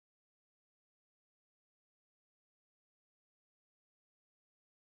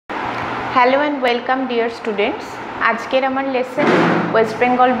Hello and welcome dear students. आजकेर आमार lesson waste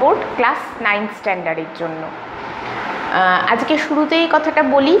Bengal board class 9 स्टैंडार्डের জন্য। আজকে শুরুতেই কথাটা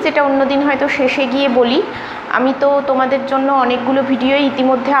বলি যেটা অন্যদিন হয়তো শেষে গিয়ে বলি। আমি তো তোমাদের জন্য অনেকগুলো ভিডিও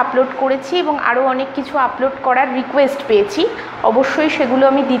ইতিমধ্যে আপলোড করেছি এবং আরও অনেক কিছু আপলোড করার রিকোয়েস্ট পেয়েছি। অবশ্যই সেগুলো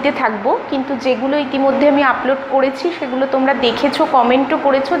আমি দিতে থাকব, কিন্তু যেগুলো ইতিমধ্যে আমি আপলোড করেছি সেগুলো তোমরা দেখেছো, কমেন্টও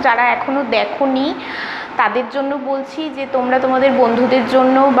করেছো। যারা এখনও দেখোনি তাদের জন্য বলছি যে তোমরা তোমাদের বন্ধুদের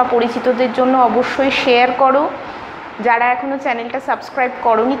জন্য বা পরিচিতদের জন্য অবশ্যই শেয়ার করো। যারা এখনও চ্যানেলটা সাবস্ক্রাইব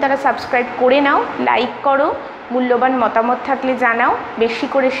করোনি তারা সাবস্ক্রাইব করে নাও, লাইক করো, মূল্যবান মতামত থাকলে জানাও, বেশি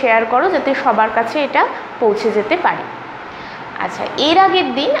করে শেয়ার করো যাতে সবার কাছে এটা পৌঁছে যেতে পারে। আচ্ছা, এর আগের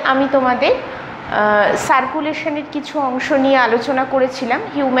দিন আমি তোমাদের সার্কুলেশনের কিছু অংশ নিয়ে আলোচনা করেছিলাম।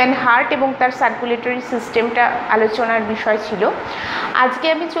 হিউম্যান হার্ট এবং তার সার্কুলেটরি সিস্টেমটা আলোচনার বিষয় ছিল। আজকে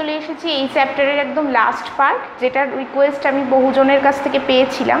আমি চলে এসেছি এই চ্যাপ্টারের একদম লাস্ট পার্ট, যেটার রিকোয়েস্ট আমি বহুজনের কাছ থেকে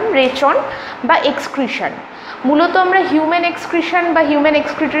পেয়েছিলাম, রেচন বা এক্সক্রিশন। মূলত আমরা হিউম্যান এক্সক্রিশন বা হিউম্যান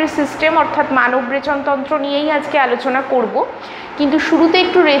এক্সক্রিটরি সিস্টেম অর্থাৎ মানব রেচনতন্ত্র নিয়েই আজকে আলোচনা করব, কিন্তু শুরুতে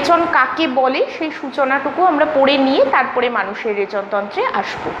একটু রেচন কাকে বলে সেই সূচনাটুকু আমরা পড়ে নিয়ে তারপরে মানুষের রেচনতন্ত্রে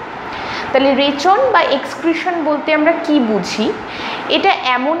আসব। তাহলে রেচন বা এক্সক্রিশন বলতে আমরা কি বুঝি? এটা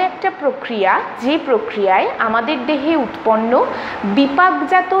এমন একটা প্রক্রিয়া যে প্রক্রিয়ায় আমাদের দেহে উৎপন্ন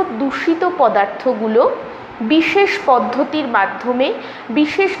বিপাকজাত দূষিত পদার্থগুলো বিশেষ পদ্ধতির মাধ্যমে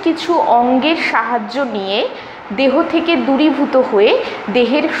বিশেষ কিছু অঙ্গের সাহায্য নিয়ে দেহ থেকে দূরীভূত হয়ে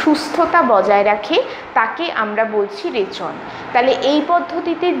দেহের সুস্থতা বজায় রাখে, তাকে আমরা বলছি রেচন। তাহলে এই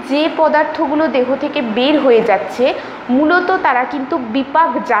পদ্ধতিতে যে পদার্থগুলো দেহ থেকে বের হয়ে যাচ্ছে মূলত তারা কিন্তু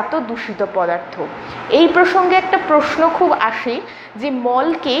বিপাকজাত দূষিত পদার্থ। এই প্রসঙ্গে একটা প্রশ্ন খুব আসে যে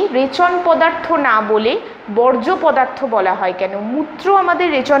মলকে রেচন পদার্থ না বলে বর্জ্য পদার্থ বলা হয় কেন? মূত্র আমাদের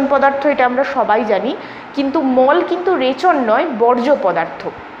রেচন পদার্থ, এটা আমরা সবাই জানি, কিন্তু মল কিন্তু রেচন নয়, বর্জ্য পদার্থ।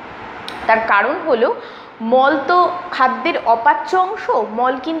 তার কারণ হলো মল তো খাদ্যের অপাচ্য অংশ,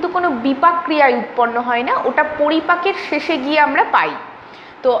 মল কিন্তু কোনো বিপাক ক্রিয়ায় উৎপন্ন হয় না, ওটা পরিপাকের শেষে গিয়ে আমরা পাই।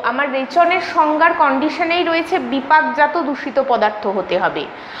 তো আমার রেচনের সংজ্ঞার কন্ডিশনেই রয়েছে বিপাকজাত দূষিত পদার্থ হতে হবে।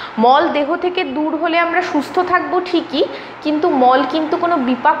 মল দেহ থেকে দূর হলে আমরা সুস্থ থাকবো ঠিকই, কিন্তু মল কিন্তু কোনো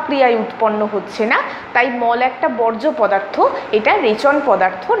বিপাক ক্রিয়ায় উৎপন্ন হচ্ছে না, তাই মল একটা বর্জ্য পদার্থ, এটা রেচন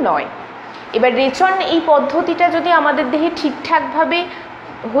পদার্থ নয়। এবার রেচন এই পদ্ধতিটা যদি আমাদের দেহে ঠিকঠাকভাবে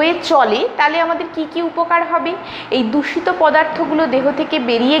হয়ে চলে তাহলে আমাদের কি কি উপকার হবে? এই দূষিত পদার্থগুলো দেহ থেকে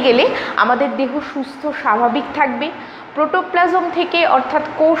বেরিয়ে গেলে আমাদের দেহ সুস্থ স্বাভাবিক থাকবে। প্রোটোপ্লাজম থেকে অর্থাৎ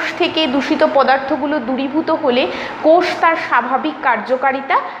কোষ থেকে দূষিত পদার্থগুলো দূরীভূত হলে কোষ তার স্বাভাবিক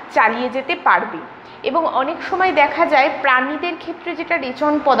কার্যকারিতা চালিয়ে যেতে পারবে। এবং অনেক সময় দেখা যায় প্রাণীদের ক্ষেত্রে যেটা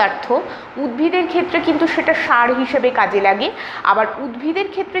রেচন পদার্থ, উদ্ভিদের ক্ষেত্রে কিন্তু সেটা সার হিসেবে কাজে লাগে, আবার উদ্ভিদের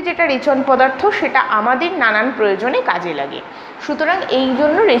ক্ষেত্রে যেটা রেচন পদার্থ সেটা আমাদের নানান প্রয়োজনে কাজে লাগে। সুতরাং এই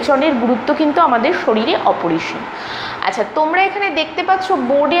জন্য রেচনের গুরুত্ব কিন্তু আমাদের শরীরে অপরিসীম। আচ্ছা, তোমরা এখানে দেখতে পাচ্ছ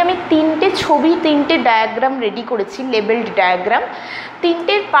বোর্ডে আমি তিনটে ছবি, তিনটে ডায়াগ্রাম রেডি করেছি, লেবেলড ডায়াগ্রাম।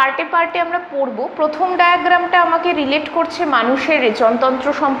 তিনটের পার্টে পার্টে আমরা পড়ব। প্রথম ডায়াগ্রামটা আমাকে রিলেট করছে মানুষের রেচনতন্ত্র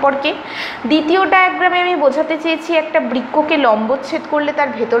সম্পর্কে। দ্বিতীয় ডায়াগ্রামে আমি বোঝাতে চেয়েছি একটা বৃক্ককে লম্বচ্ছেদ করলে তার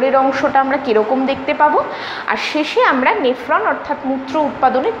ভেতরের অংশটা আমরা কীরকম দেখতে পাবো। আর শেষে আমরা নেফ্রন অর্থাৎ মূত্র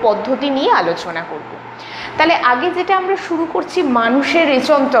উৎপাদনের পদ্ধতি নিয়ে আলোচনা করব। তাহলে আগে যেটা আমরা শুরু করছি মানুষের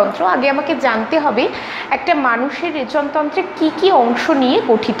রেচনতন্ত্র, আগে আমাকে জানতে হবে একটা মানুষের রেচনতন্ত্রে কি কি অংশ নিয়ে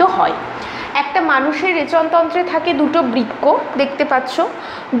গঠিত হয়। একটা মানুষের রেচনতন্ত্রে থাকে দুটো বৃক্ক, দেখতে পাচ্ছ।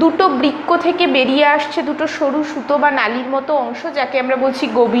 দুটো বৃক্ক থেকে বেরিয়ে আসছে দুটো সরু সুতো বা নালীর মতো অংশ, যাকে আমরা বলছি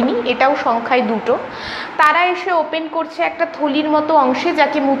গবিনী, এটাও সংখ্যায় দুটো। তারা এসে ওপেন করছে একটা থলির মতো অংশে,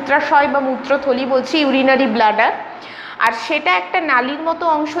 যাকে মূত্রাশয় বা মূত্রথলি বলছি, ইউরিনারি ব্লাডার। আর সেটা একটা নালীর মতো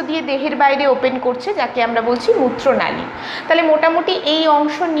অংশ দিয়ে দেহের বাইরে ওপেন করছে, যাকে আমরা বলছি মূত্রনালী। তাহলে মোটামুটি এই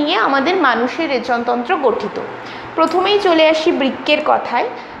অংশ নিয়ে আমাদের মানুষের রেচনতন্ত্র গঠিত। প্রথমেই চলে আসি বৃক্কের কথায়।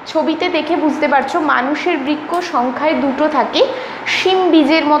 ছবিতে দেখে বুঝতে পারছো মানুষের বৃক্ক সংখ্যায় দুটো থাকে, শিম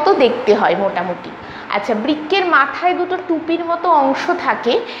বীজের মতো দেখতে হয় মোটামুটি। আচ্ছা, বৃক্কের মাথায় দুটো টুপির মতো অংশ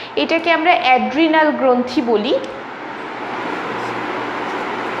থাকে, এটাকে আমরা অ্যাড্রিনাল গ্রন্থি বলি।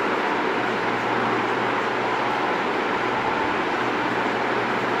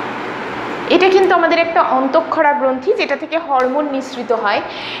 এটা কিন্তু আমাদের একটা অন্তঃক্ষরা গ্রন্থি, যেটা থেকে হরমোন নিঃসৃত হয়।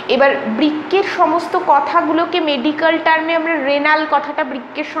 এবার বৃক্কের সমস্ত কথাগুলোকে মেডিকেল টার্মে আমরা রেনাল কথাটা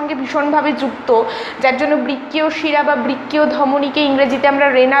বৃক্কের সঙ্গে ভীষণভাবে যুক্ত, যার জন্য বৃক্কীয় শিরা বা বৃক্কীয় ধমনীকে ইংরেজিতে আমরা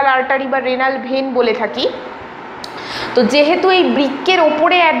রেনাল আর্টারি বা রেনাল ভেন বলে থাকি। তো যেহেতু এই বৃক্কের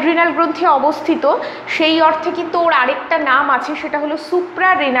ওপরে অ্যাড্রিনাল গ্রন্থি অবস্থিত, সেই অর্থে কিন্তু ওর আরেকটা নাম আছে, সেটা হলো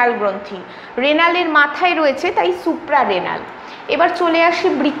সুপ্রারেনাল গ্রন্থি। রেনালের মাথায় রয়েছে, তাই সুপ্রারেনাল। এবার চলে আসি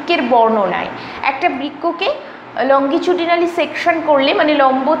বৃক্কের বর্ণনায়। একটা বৃক্ককে লঙ্গিচুডিনালি সেকশন করলে মানে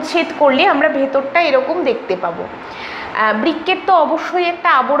লম্বচ্ছেদ করলে আমরা ভেতরটা এরকম দেখতে পাবো। বৃক্কের তো অবশ্যই একটা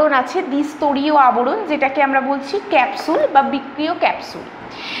আবরণ আছে, দ্বিস্তরীয় আবরণ, যেটাকে আমরা বলছি ক্যাপসুল বা বৃক্কীয় ক্যাপসুল।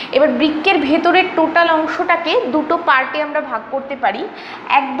 এবার বৃক্কের ভেতরের টোটাল অংশটাকে দুটো পার্টে আমরা ভাগ করতে পারি।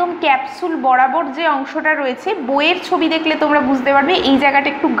 একদম ক্যাপসুল বরাবর যে অংশটা রয়েছে, বইয়ের ছবি দেখলে তোমরা বুঝতে পারবে এই জায়গাটা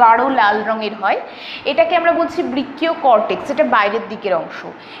একটু গাঢ় লাল রঙের হয়, এটাকে আমরা বলছি বৃক্কীয় কর্টেক্স, এটা বাইরের দিকের অংশ।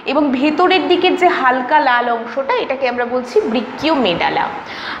 এবং ভেতরের দিকের যে হালকা লাল অংশটা, এটাকে আমরা বলছি বৃক্কীয় মেডালা।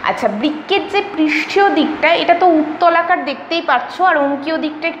 আচ্ছা, বৃক্কের যে পৃষ্ঠীয় দিকটা, এটা তো উত্তলাকার দেখতেই পাচ্ছ, আর অঙ্কীয়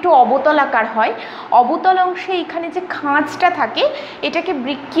দিকটা একটু অবতলাকার হয়। অবতল অংশে এখানে যে খাঁজটা থাকে, এটাকে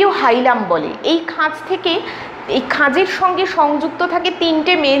বৃক্কীয় হাইলাম বলে। এই খাঁজ থেকে, এই খাঁজের সঙ্গে সংযুক্ত থাকে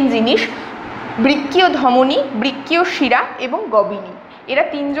তিনটে মেন জিনিস: বৃক্কীয় ধমনী, বৃক্কীয় শিরা এবং গবিনী। এরা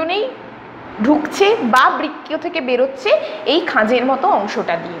তিনজনেই ঢুকছে বা বৃক্কীয় থেকে বেরোচ্ছে এই খাঁজের মতো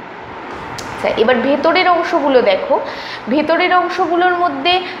অংশটা দিয়ে। এবার ভেতরের অংশগুলো দেখো, ভেতরের অংশগুলোর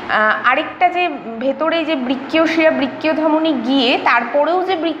মধ্যে আরেকটা যে ভেতরে যে বৃক্কীয় শিরা, বৃক্কীয় ধমনী গিয়ে তারপরেও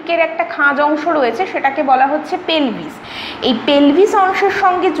যে বৃক্কের একটা খাঁজ অংশ রয়েছে, সেটাকে বলা হচ্ছে পেলভিস। এই পেলভিস অংশের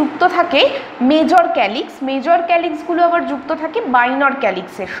সঙ্গে যুক্ত থাকে মেজর ক্যালিক্স, মেজর ক্যালিক্সগুলো আবার যুক্ত থাকে মাইনর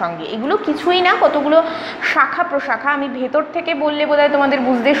ক্যালিক্সের সঙ্গে। এগুলো কিছুই না, কতগুলো শাখা প্রশাখা, আমি ভেতর থেকে বললে বোধহয় তোমাদের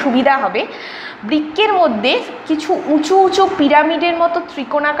বুঝতে সুবিধা হবে। বৃক্কের মধ্যে কিছু উঁচু উঁচু পিরামিডের মতো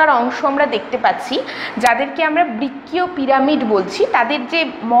ত্রিকোণাকার অংশ আমরা দেখতে পাচ্ছি, যাদেরকে আমরা বৃক্কীয় পিরামিড বলছি। তাদের যে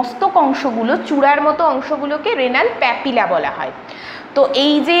মস্তক অংশগুলো, চূড়ার মতো অংশগুলোকে রেনাল প্যাপিলা বলা হয়। তো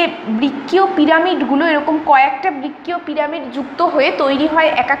এই যে বৃক্কীয় পিরামিডগুলো, এরকম কয়েকটা বৃক্কীয় পিরামিড যুক্ত হয়ে তৈরি হয়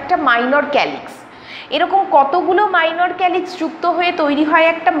এক একটা মাইনর ক্যালিক্স। এরকম কতগুলো মাইনর ক্যালিক্স যুক্ত হয়ে তৈরি হয়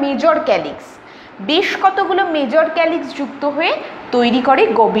একটা মেজর ক্যালিক্স। বেশ কতগুলো মেজর ক্যালিক্স যুক্ত হয়ে তৈরি করে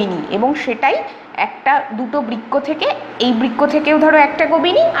গবিনী, এবং সেটাই একটা দুটো বৃক্ক থেকে, এই বৃক্ক থেকেও ধরো একটা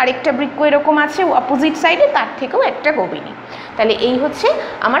গবিনী, আরেকটা বৃক্ক এরকম আছে অপোজিট সাইডে, তার থেকেও একটা গবিনী। তাহলে এই হচ্ছে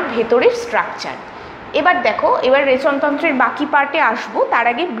আমার ভেতরের স্ট্রাকচার। এবার দেখো, এবার রেচনতন্ত্রের বাকি পার্টে আসবো, তার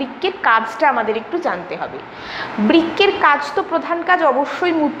আগে বৃক্কের কাজটা আমাদের একটু জানতে হবে। বৃক্কের কাজ তো প্রধান কাজ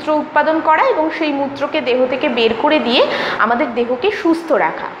অবশ্যই মূত্র উৎপাদন করা, এবং সেই মূত্রকে দেহ থেকে বের করে দিয়ে আমাদের দেহকে সুস্থ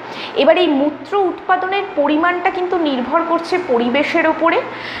রাখা। এবার এই মূত্র উৎপাদনের পরিমাণটা কিন্তু নির্ভর করছে পরিবেশের ওপরে,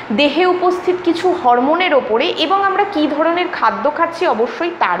 দেহে উপস্থিত কিছু হরমোনের ওপরে, এবং আমরা কী ধরনের খাদ্য খাচ্ছি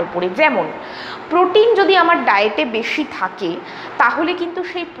অবশ্যই তার উপরে। যেমন প্রোটিন যদি আমার ডায়েটে বেশি থাকে, তাহলে কিন্তু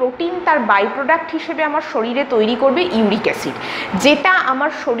সেই প্রোটিন তার বাই প্রোডাক্ট হিসেবে আমার শরীরে তৈরি করবে ইউরিক অ্যাসিড, যেটা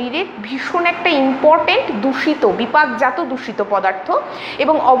আমার শরীরের ভীষণ একটা ইম্পর্টেন্ট দূষিত, বিপাকজাত দূষিত পদার্থ,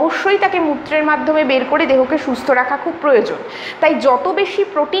 এবং অবশ্যই তাকে মূত্রের মাধ্যমে বের করে দেহকে সুস্থ রাখা খুব প্রয়োজন। তাই যত বেশি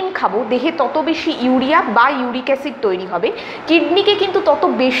প্রোটিন খাবো, দেহে তত বেশি ইউরিয়া বা ইউরিক অ্যাসিড তৈরি হবে। কিডনিকে কিন্তু তত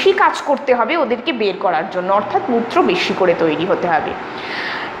বেশি কাজ করতে হবে ওদেরকে বের করার জন্য, অর্থাৎ মূত্র বেশি করে তৈরি হতে হবে।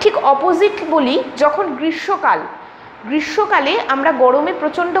 ঠিক অপোজিট বলি, যখন গ্রীষ্মকালে আমরা গরমে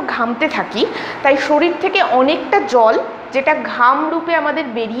প্রচণ্ড ঘামতে থাকি, তাই শরীর থেকে অনেকটা জল যেটা ঘাম রূপে আমাদের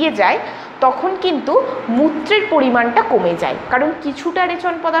বেরিয়ে যায়, তখন কিন্তু মূত্রের পরিমাণটা কমে যায়, কারণ কিছুটা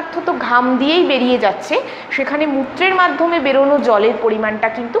রেচন পদার্থ তো ঘাম দিয়েই বেরিয়ে যাচ্ছে, সেখানে মূত্রের মাধ্যমে বেরোনো জলের পরিমাণটা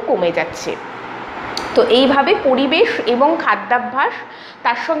কিন্তু কমে যাচ্ছে। তো এইভাবে পরিবেশ এবং খাদ্যাভ্যাস,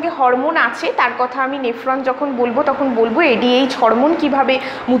 তার সঙ্গে হরমোন আছে, তার কথা আমি নেফ্রন যখন বলবো তখন বলবো এডিএইচ হরমোন কীভাবে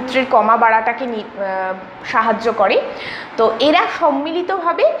মূত্রের কমা বাড়াটাকে সাহায্য করে। তো এরা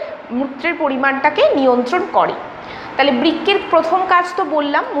সম্মিলিতভাবে মূত্রের পরিমাণটাকে নিয়ন্ত্রণ করে। তাহলে বৃক্কের প্রথম কাজ তো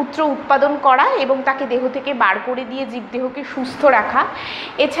বললাম, মূত্র উৎপাদন করা এবং তাকে দেহ থেকে বার করে দিয়ে জীবদেহকে সুস্থ রাখা।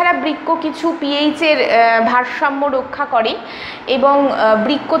 এছাড়া বৃক্ক কিছু পিএইচের ভারসাম্য রক্ষা করে, এবং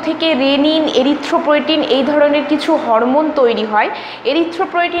বৃক্ক থেকে রেনিন, এরিথ্রোপয়েটিন এই ধরনের কিছু হরমোন তৈরি হয়।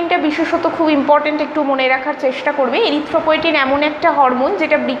 এরিথ্রোপয়েটিনটা বিশেষত খুব ইম্পর্টেন্ট, একটু মনে রাখার চেষ্টা করবে। এরিথ্রোপয়েটিন এমন একটা হরমোন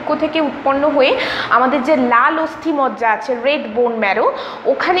যেটা বৃক্ক থেকে উৎপন্ন হয়ে আমাদের যে লাল অস্থিমজ্জা আছে, রেড বোন ম্যারো,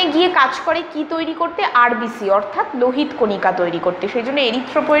 ওখানে গিয়ে কাজ করে কি তৈরি করতে? আরবিসি, অর্থাৎ লোহিত কণিকা তৈরি করতে। সেই জন্য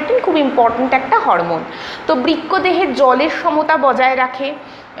এরিথ্রোপয়েটিন খুব ইম্পর্ট্যান্ট একটা হরমোন। তো বৃক্ক দেহে জলের সমতা বজায় রাখে,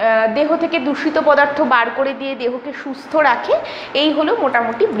 দেহ থেকে দূষিত পদার্থ বার করে দিয়ে দেহকে সুস্থ রাখে। এই হলো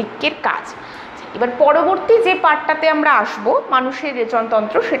মোটামুটি বৃক্কের কাজ। এবার পরবর্তী যে পার্টটাতে আমরা আসব মানুষের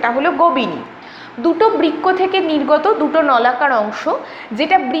রেচনতন্ত্র, সেটা হলো গবিনী। দুটো বৃক্ক থেকে নির্গত দুটো নলাকার অংশ,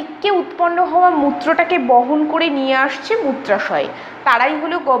 যেটা বৃক্কে উৎপন্ন হওয়া মূত্রটাকে বহন করে নিয়ে আসছে মূত্রাশয়ে, তারাই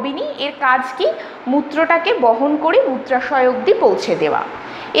হলো গবিনী। এর কাজ কি? মূত্রটাকে বহন করে মূত্রাশয় অবধি পৌঁছে দেওয়া।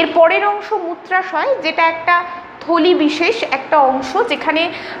 এর পরের অংশ মূত্রাশয়, যেটা একটা থলি বিশেষ একটা অংশ, যেখানে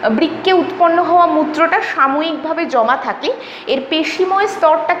বৃক্কে উৎপন্ন হওয়া মূত্রটা সাময়িকভাবে জমা থাকে। এর পেশিময়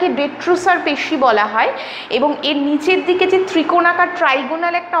স্তরটাকে ডেট্রুসার পেশি বলা হয়, এবং এর নিচের দিকে যে ত্রিকোণাকার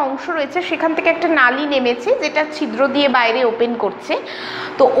ট্রাইগোনাল একটা অংশ রয়েছে, সেখান থেকে একটা নালী নেমেছে যেটা ছিদ্র দিয়ে বাইরে ওপেন করছে।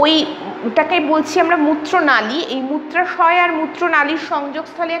 তো ওই ওটাকে বলছি আমরা মূত্রনালী। এই মূত্রাশয় আর মূত্রনালীর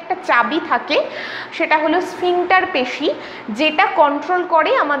সংযোগস্থলে একটা চাবি থাকে, সেটা হলো স্ফিংটার পেশি, যেটা কন্ট্রোল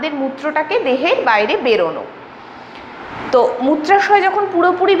করে আমাদের মূত্রটাকে দেহের বাইরে বেরোনো। তো মূত্রাশয় যখন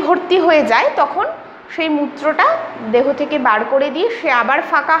পুরোপুরি ভর্তি হয়ে যায় তখন সেই মূত্রটা দেহ থেকে বার করে দিয়ে সে আবার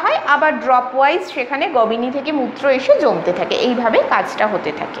ফাঁকা হয়, আবার ড্রপ ওয়াইজ সেখানে গবিনী থেকে মূত্র এসে জমতে থাকে, এইভাবে কাজটা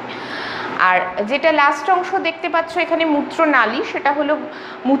হতে থাকে। আর যেটা লাস্ট অংশ দেখতে পাচ্ছ এখানে মূত্রনালী, সেটা হলো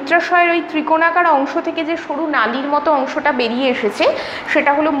মূত্রাশয়ের ওই ত্রিকোণাকার অংশ থেকে যে সরু নালীর মতো অংশটা বেরিয়ে এসেছে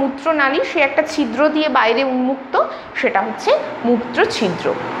সেটা হলো মূত্রনালী, সে একটা ছিদ্র দিয়ে বাইরে উন্মুক্ত, সেটা হচ্ছে মূত্রছিদ্র।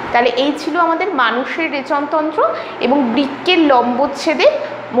 তাহলে এই ছিল আমাদের মানুষের রেচনতন্ত্র এবং বৃক্কের লম্বচ্ছেদের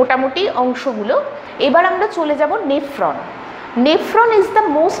মোটামুটি অংশগুলো। এবার আমরা চলে যাব nephron. Nephron is the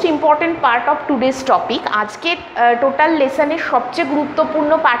most important part of today's topic. আজকের টোটাল লেসনের সবচেয়ে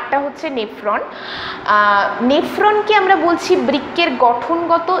গুরুত্বপূর্ণ পার্টটা হচ্ছে নেফ্রন। নেফ্রনকে আমরা বলছি বৃক্কের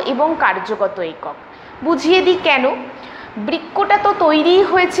গঠনগত এবং কার্যগত একক। বুঝিয়ে দিই কেন। বৃক্কটা তো তৈরি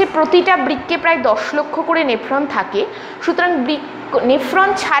হয়েছে, প্রতিটা বৃক্কে প্রায় 10 লক্ষ করে নেফ্রন থাকে, সুতরাং নেফ্রন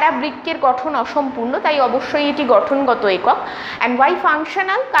ছাড়া বৃক্কের গঠন অসম্পূর্ণ, তাই অবশ্যই এটি গঠনগত একক। অ্যান্ড ওয়াই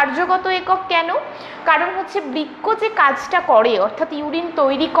ফাংশনাল, কার্যগত একক কেন? কারণ হচ্ছে বৃক্ক যে কাজটা করে, অর্থাৎ ইউরিন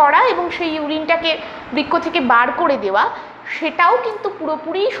তৈরি করা এবং সেই ইউরিনটাকে বৃক্ক থেকে বার করে দেওয়া, সেটাও কিন্তু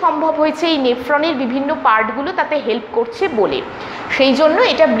পুরোপুরি সম্ভব হয়েছে এই নেফ্রনের বিভিন্ন পার্টগুলো তাতে হেল্প করছে বলে। সেই জন্য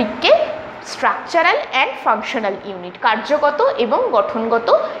এটা বৃক্কের স্ট্রাকচারাল অ্যান্ড ফাংশনাল ইউনিট, কার্যগত এবং গঠনগত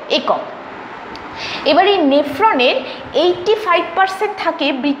একক। এবার এই নেফ্রনের 85% থাকে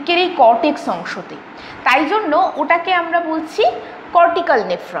বৃক্কের এই কর্টেক্স অংশতে, তাই জন্য ওটাকে আমরা বলছি কর্টিক্যাল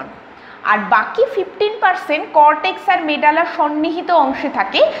নেফ্রন। আর বাকি 15% কর্টেক্স আর মেডালার সন্নিহিত অংশে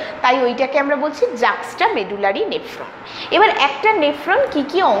থাকে, তাই ওইটাকে আমরা বলছি জাক্সটা মেডুলারি নেফ্রন। এবার একটা নেফ্রন কি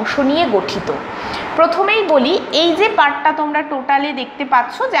কি অংশ নিয়ে গঠিত প্রথমেই বলি। এই যে পার্টটা তোমরা টোটালে দেখতে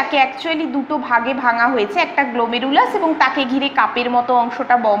পাচ্ছ, যাকে অ্যাকচুয়ালি দুটো ভাগে ভাঙা হয়েছে, একটা গ্লোমেরুলাস এবং তাকে ঘিরে কাপের মতো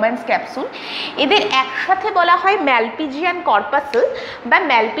অংশটা বাউম্যানস ক্যাপসুল, এদের একসাথে বলা হয় ম্যালপিজিয়ান কর্পাসেল বা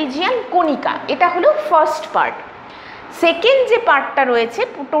ম্যালপিজিয়ান কণিকা। এটা হলো ফার্স্ট পার্ট। সেকেন্ড যে পার্টটা রয়েছে,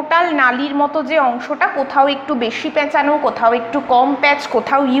 টোটাল নালীর মতো যে অংশটা, কোথাও একটু বেশি পেঁচানো, কোথাও একটু কম প্যাচ,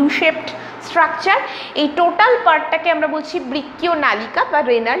 কোথাও ইউ শেপড স্ট্রাকচার, এই টোটাল পার্টটাকে আমরা বলছি বৃক্কীয় নালিকা বা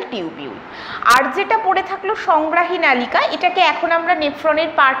রেনাল টিউবিউল। আর যেটা পড়ে থাকলো সংগ্রাহী নালিকা, এটাকে এখন আমরা নেফ্রনের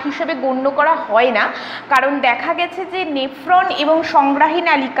পার্ট হিসেবে গণ্য করা হয় না, কারণ দেখা গেছে যে নেফ্রন এবং সংগ্রাহী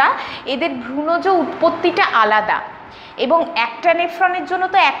নালিকা এদের ভ্রূণজ উৎপত্তিটা আলাদা, এবং একটা নেফ্রনের জন্য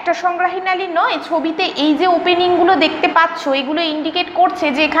তো একটা সংগ্রাহী নালী নয়। ছবিতে এই যে ওপেনিংগুলো দেখতে পাচ্ছ, এগুলো ইন্ডিকেট করছে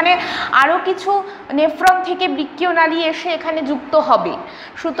যে এখানে আরও কিছু নেফ্রন থেকে বৃক্কীয় নালী এসে এখানে যুক্ত হবে।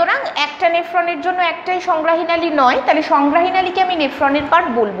 সুতরাং একটা নেফ্রনের জন্য একটাই সংগ্রাহী নালী নয়, তাহলে সংগ্রাহী নালীকে আমি নেফ্রনের পার্ট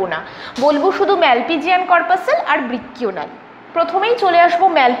বলবো না, বলবো শুধু ম্যালপিজিয়ান কর্পাসেল আর বৃক্কীয় নালী। প্রথমেই চলে আসবো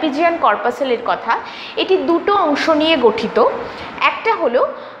ম্যালপিজিয়ান কর্পাসেলের কথা। এটি দুটো অংশ নিয়ে গঠিত। একটা হলো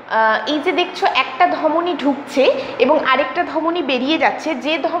এই যে দেখছো একটা ধমনী ঢুকছে এবং আরেকটা ধমনী বেরিয়ে যাচ্ছে,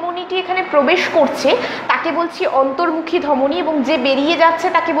 যে ধমনীটি এখানে প্রবেশ করছে তাকে বলছি অন্তর্মুখী ধমনী এবং যে বেরিয়ে যাচ্ছে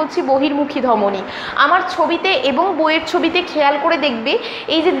তাকে বলছি বহির্মুখী ধমনী। আমার ছবিতে এবং বইয়ের ছবিতে খেয়াল করে দেখবে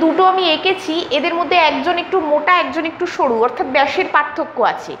এই যে দুটো আমি এঁকেছি, এদের মধ্যে একজন একটু মোটা একজন একটু সরু, অর্থাৎ ব্যাসের পার্থক্য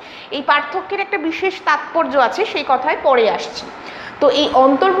আছে। এই পার্থক্যের একটা বিশেষ তাৎপর্য আছে, সেই কথায় পরে আসছি। তো এই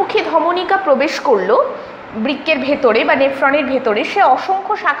অন্তর্মুখী ধমনিকা প্রবেশ করলো বৃক্কের ভেতরে বা নেফ্রনের ভেতরে, সে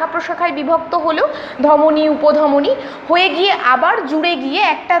অসংখ্য শাখা প্রশাখায় বিভক্ত হলো, ধমনী উপধমনী হয়ে গিয়ে আবার জুড়ে গিয়ে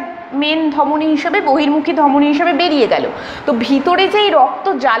একটা মেন ধমনী হিসেবে, বহির্মুখী ধমনী হিসেবে বেরিয়ে গেল। তো ভিতরে যে এই রক্ত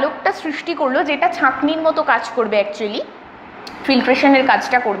জালকটা সৃষ্টি করলো, যেটা ছাঁকনির মতো কাজ করবে, অ্যাকচুয়ালি ফিল্ট্রেশনের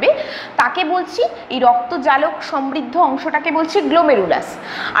কাজটা করবে, তাকে বলছি, এই রক্তজালক সমৃদ্ধ অংশটাকে বলছি গ্লোমেরুলাস।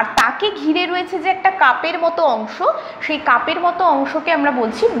 আর তাকে ঘিরে রয়েছে যে একটা কাপের মতো অংশ, সেই কাপের মতো অংশকে আমরা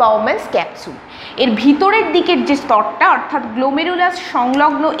বলছি বাউম্যানস ক্যাপসুল। এর ভিতরের দিকের যে স্তরটা, অর্থাৎ গ্লোমেরুলাস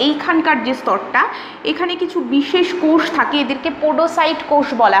সংলগ্ন এইখানকার যে স্তরটা, এখানে কিছু বিশেষ কোষ থাকে, এদেরকে পোডোসাইট কোষ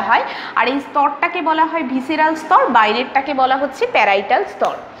বলা হয়। আর এই স্তরটাকে বলা হয় ভিসেরাল স্তর, বাইরেরটাকে বলা হচ্ছে প্যারাইটাল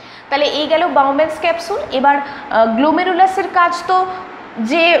স্তর। তাহলে এই গেল বাউম্যানস ক্যাপসুল। এবার গ্লোমেরুলাসের কাজ তো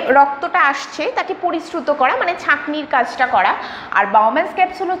যে রক্তটা আসছে তাকে পরিশ্রুত করা, মানে ছাঁকনির কাজটা করা। আর বাউম্যানস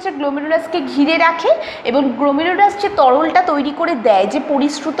ক্যাপসুল হচ্ছে গ্লোমেরুলাসকে ঘিরে রাখে এবং গ্লোমেরুলাস যে তরলটা তৈরি করে দেয়, যে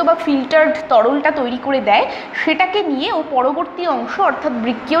পরিশ্রুত বা ফিল্টার্ড তরলটা তৈরি করে দেয়, সেটাকে নিয়ে ও পরবর্তী অংশ অর্থাৎ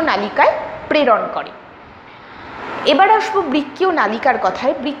বৃক্কীয় নালিকায় প্রেরণ করে। এবার আসবো বৃক্কীয় নালিকার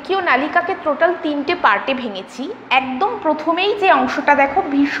কথায়। বৃক্কীয় নালিকাকে টোটাল 3টে পার্টে ভেঙেছি। একদম প্রথমেই যে অংশটা দেখো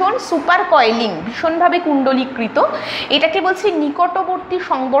ভীষণ সুপার কয়েলিং, ভীষণভাবে কুণ্ডলীকৃত, এটাকে বলছি নিকটবর্তী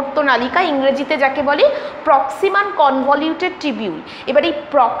সংবর্ত নালিকা, ইংরেজিতে যাকে বলে প্রক্সিমাল কনভলিউটেড টিবিউল। এবার এই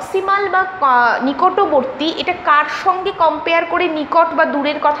প্রক্সিমাল বা নিকটবর্তী, এটা কার সঙ্গে কম্পেয়ার করে নিকট বা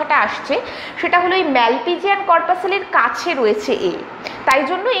দূরের কথাটা আসছে, সেটা হলো এই ম্যালপিজিয়ান কর্পাসেলের কাছে রয়েছে এ, তাই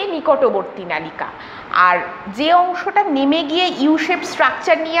জন্য এ নিকটবর্তী নালিকা। আর যে অংশটা নেমে গিয়ে ইউ শেপ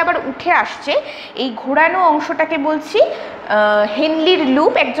স্ট্রাকচার নিয়ে আবার উঠে আসছে, এই ঘোরানো অংশটাকে বলছি হেনলির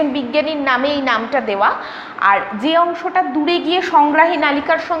লুপ, একজন বিজ্ঞানীর নামে এই নামটা দেওয়া। আর যে অংশটা দূরে গিয়ে সংগ্রাহী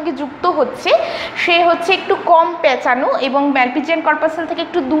নালিকার সঙ্গে যুক্ত হচ্ছে সে হচ্ছে একটু কম পেঁচানো এবং ম্যালপিজিয়ান কর্পাসেল থেকে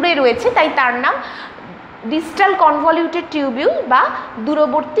একটু দূরে রয়েছে, তাই তার নাম ডিস্টাল কনভলিউটেড টিউবিউল বা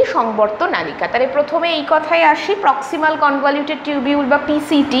দূরবর্তী সংবর্ত নালিকা। তাহলে প্রথমে এই কথায় আসি, প্রক্সিমাল কনভলিউটেড টিউবিউল বা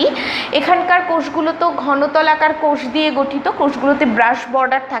পিসিটি। এখানকার কোষগুলো তো ঘনতলাকার কোষ দিয়ে গঠিত, কোষগুলোতে ব্রাশ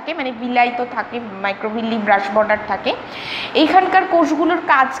বর্ডার থাকে, মানে বিলাই তো থাকে, মাইক্রোভিল্লি ব্রাশ বর্ডার থাকে। এইখানকার কোষগুলোর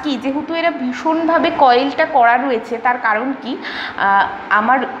কাজ কি, যেহেতু এরা ভীষণভাবে কয়েলটা করা রয়েছে, তার কারণ কি,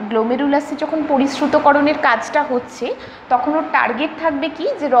 আমার গ্লোমেরুলাসে যখন পরিশ্রুতকরণের কাজটা হচ্ছে তখন ওর টার্গেট থাকবে কি,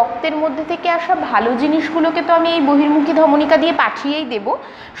 যে রক্তের মধ্যে থেকে আসা ভালো জিনিসগুলোকে তো আমি এই বহির্মুখী ধমনিকা দিয়ে পাঠিয়েই দেব,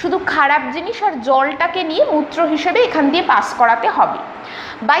 শুধু খারাপ জিনিস আর জলটাকে নিয়ে মূত্র হিসেবে এখান দিয়ে পাস করাতে হবে।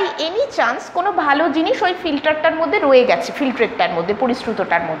 বাই এনি চান্স কোনো ভালো জিনিস ওই ফিল্টারটার মধ্যে রয়ে গেছে, ফিল্ট্রেটটার মধ্যে,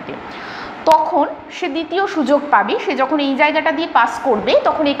 পরিশ্রুতটার মধ্যে, তখন সে দ্বিতীয় সুযোগ পাবে। সে যখন এই জায়গাটা দিয়ে পাস করবে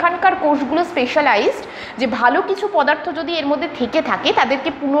তখন এখানকার কোষগুলো স্পেশালাইজড, যে ভালো কিছু পদার্থ যদি এর মধ্যে থেকে থাকে তাদেরকে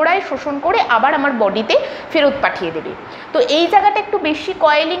পুনরায় শোষণ করে আবার আমার বডিতে ফেরত পাঠিয়ে দেবে। তো এই জায়গাটা একটু বেশি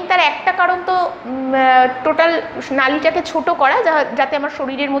কয়েলিং, তার একটা কারণ তো টোটাল নালীটাকে ছোট করা, যাতে আমার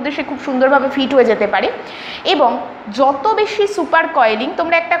শরীরের মধ্যে সে খুব সুন্দরভাবে ফিট হয়ে যেতে পারে। এবং যত বেশি সুপার কয়েলিং,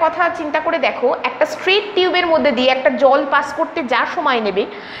 তোমরা একটা কথা চিন্তা করে দেখো, একটা স্ট্রেট টিউবের মধ্যে দিয়ে একটা জল পাস করতে যা সময় নেবে,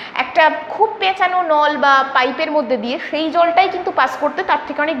 একটা খুব পেঁচানো নল বা পাইপের মধ্যে দিয়ে সেই জলটাই কিন্তু পাস করতে তার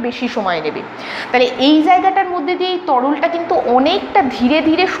থেকে অনেক বেশি সময় নেবে। তাহলে এই জায়গাটার মধ্যে দিয়ে এই তরলটা কিন্তু অনেকটা ধীরে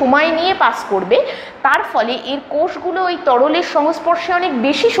ধীরে সময় নিয়ে পাস করবে, তার ফলে এর কোষগুলো ওই তরলের সংস্পর্শে অনেক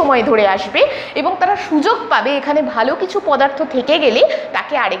বেশি সময় ধরে আসবে এবং তারা সুযোগ পাবে এখানে ভালো কিছু পদার্থ থেকে গেলে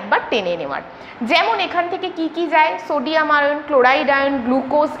তাকে আরেকবার টেনে নেওয়ার। যেমন এখান থেকে কি কি যায়, sodium ion, chloride ion,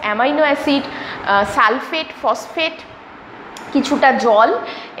 glucose, amino acid, sulphate, phosphate, কিছুটা জল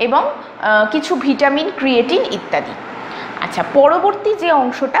এবং কিছু ভিটামিন, ক্রিয়েটিন ইত্যাদি। আচ্ছা, পরবর্তী যে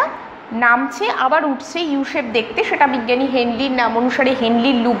অংশটা নামছে আবার উঠছে ইউ শেপ দেখতে, সেটা বিজ্ঞানী হেনলির নাম অনুসারে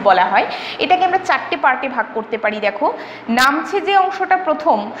হেনলির লুপ বলা হয়। এটাকে আমরা 4টে পার্টে ভাগ করতে পারি। দেখো, নামছে যে অংশটা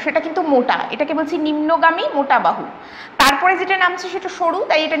প্রথম সেটা কিন্তু মোটা, এটাকে বলছি নিম্নগামী মোটা বাহু। তারপরে যেটা নামছে সেটা সরু,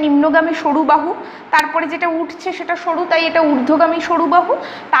 তাই এটা নিম্নগামী সরু বাহু। তারপরে যেটা উঠছে সেটা সরু, তাই এটা ঊর্ধ্বগামী সরু বাহু।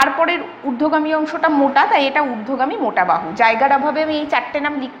 তারপরের ঊর্ধ্বগামী অংশটা মোটা, তাই এটা ঊর্ধ্বগামী মোটা বাহু। জায়গার অভাবে আমি এই 4টে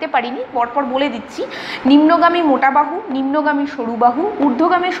নাম লিখতে পারিনি, পরপর বলে দিচ্ছি। নিম্নগামী মোটা বাহু, নিম্নগামী সরু বাহু,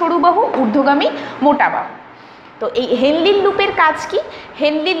 ঊর্ধ্বগামী সরু বাহু, ঊর্ধ্বগামী মোটা বাহু। তো এই হেনলির লুপের কাজ কি,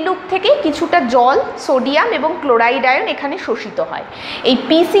 হেনলির লুপ থেকে কিছুটা জল, সোডিয়াম এবং ক্লোরাইড আয়ন এখানে শোষিত হয়। এই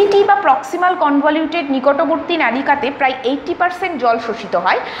পিসিটি বা প্রক্সিমাল কনভলিউটেড নিকটবর্তী নালিকাতে প্রায় 80% জল শোষিত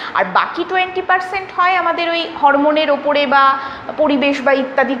হয়, আর বাকি 20% হয় আমাদের ওই হরমোনের ওপরে বা পরিবেশ বা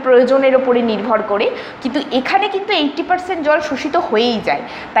ইত্যাদি প্রয়োজনের ওপরে নির্ভর করে। কিন্তু এখানে কিন্তু 80% জল শোষিত হয়েই যায়,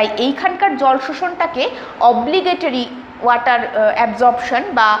 তাই এইখানকার জল শোষণটাকে অব্লিগেটরি ওয়াটার অ্যাবজর্পশন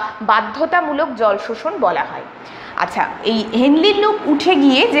বা বাধ্যতামূলক জল শোষণ বলা হয়। আচ্ছা, এই হেনলির লুপ উঠে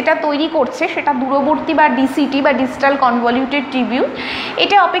গিয়ে যেটা তৈরি করছে সেটা দূরবর্তী বা ডিসিটি বা ডিস্টাল কনভলিউটেড টিবিউল।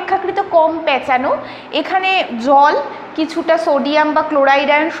 এটা অপেক্ষাকৃত কম পেঁচানো, এখানে জল, কিছুটা সোডিয়াম বা ক্লোরাইড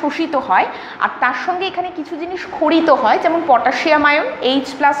আয়ন শোষিত হয়, আর তার সঙ্গে এখানে কিছু জিনিস খড়িত হয়, যেমন পটাশিয়াম আয়ন, H+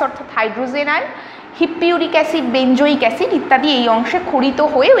 অর্থাৎ hydrogen ion, হিপিউরিক acid, benzoic acid ইত্যাদি এই অংশে খড়িত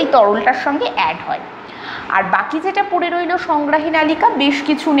হয়ে ওই তরলটার সঙ্গে অ্যাড হয়। আর বাকি যেটা পড়ে রইল সংগ্রাহী নালিকা, বেশ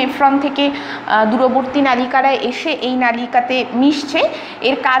কিছু নেফ্রন থেকে দূরবর্তী নালিকারা এসে এই নালিকাতে মিশছে।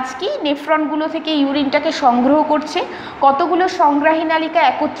 এর কাজ কি, নেফ্রনগুলো থেকে ইউরিনটাকে সংগ্রহ করছে, কতগুলো সংগ্রাহী নালিকা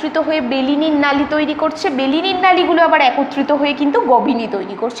একত্রিত হয়ে বেলিনিন নালী তৈরি করছে, বেলিনিন নালীগুলো আবার একত্রিত হয়ে কিন্তু গভিনী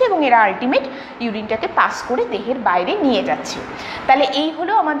তৈরি করছে এবং এরা আলটিমেট ইউরিনটাকে পাস করে দেহের বাইরে নিয়ে যাচ্ছে। তাহলে এই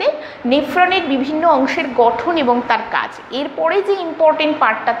হলো আমাদের নেফ্রনের বিভিন্ন অংশের গঠন এবং তার কাজ। এরপরে যে ইম্পর্টেন্ট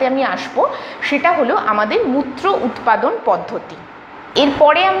পার্টটাতে আমি আসবো সেটা হলো আমাদের মূত্র উৎপাদন পদ্ধতি।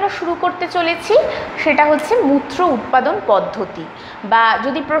 এরপরে আমরা শুরু করতে চলেছি সেটা হচ্ছে মূত্র উৎপাদন পদ্ধতি, বা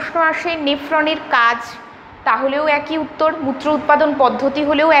যদি প্রশ্ন আসে নেফ্রনের কাজ তাহলেও একই উত্তর, মূত্র উৎপাদন পদ্ধতি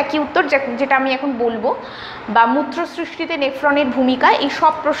হলেও একই উত্তর, যেটা আমি এখন বলবো, বা মূত্র সৃষ্টিতে নেফ্রনের ভূমিকা, এই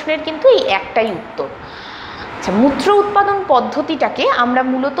সব প্রশ্নের কিন্তু এই একটাই উত্তর। আচ্ছা, মূত্র উৎপাদন পদ্ধতিটাকে আমরা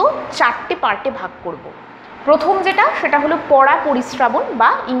মূলত 4টে পার্টে ভাগ করব। প্রথম যেটা সেটা হলো পরা পরিস্রাবণ বা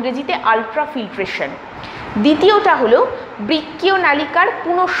ইংরেজিতে আলট্রা ফিল্ট্রেশন, দ্বিতীয়টা হলো বৃক্কীয় নালিকার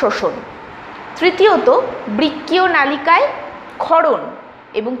পুনঃশোষণ, তৃতীয়ত বৃক্কীয় নালিকায় ক্ষরণ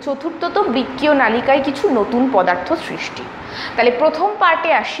এবং চতুর্থত বৃক্কীয় নালিকায় কিছু নতুন পদার্থ সৃষ্টি। তাহলে প্রথম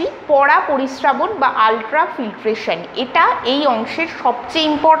পার্টে আসি, পরা পরিস্রাবণ বা আলট্রা ফিল্ট্রেশন। এটা এই অংশের সবচেয়ে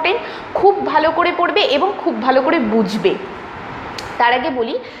ইম্পর্টেন্ট, খুব ভালো করে পড়বে এবং খুব ভালো করে বুঝবে। তার আগে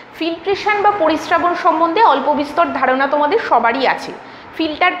বলি, ফিল্ট্রেশন বা পরিস্রাবণ সম্বন্ধে অল্প বিস্তর ধারণা তোমাদের সবারই আছে।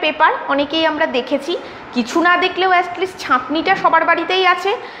 ফিল্টার পেপার অনেকেই আমরা দেখেছি, কিছু না দেখলেও অ্যাটলিস্ট ছাঁকনিটা সবার বাড়িতেই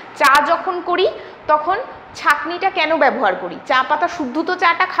আছে। চা যখন করি তখন ছাঁকনিটা কেন ব্যবহার করি? চা পাতা শুদ্ধ তো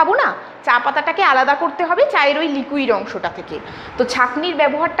চাটা খাবো না, চা পাতাটাকে আলাদা করতে হবে চায়ের ওই লিকুইড অংশটা থেকে। তো ছাঁকনির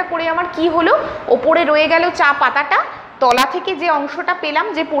ব্যবহারটা করে আমার কি হলো, ওপরে রয়ে গেল চা পাতাটা, তলা থেকে যে অংশটা পেলাম,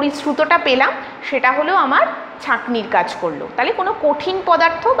 যে পরিশ্রুতটা পেলাম, সেটা হলো আমার ছাঁকনির কাজ করলো। তাহলে কোনো কঠিন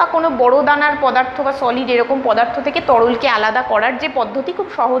পদার্থ বা কোনো বড় দানার পদার্থ বা সলিড এরকম পদার্থ থেকে তরলকে আলাদা করার যে পদ্ধতি, খুব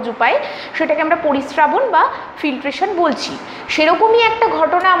সহজ উপায়ে, সেটাকে আমরা পরিস্রাবণ বা ফিল্ট্রেশন বলছি। সেরকমই একটা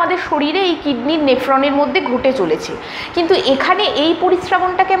ঘটনা আমাদের শরীরে এই কিডনির নেফ্রনের মধ্যে ঘটে চলেছে। কিন্তু এখানে এই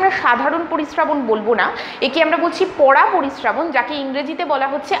পরিস্রাবণটাকে আমরা সাধারণ পরিস্রাবণ বলবো না, একে আমরা বলছি পরা পরিস্রাবণ, যাকে ইংরেজিতে বলা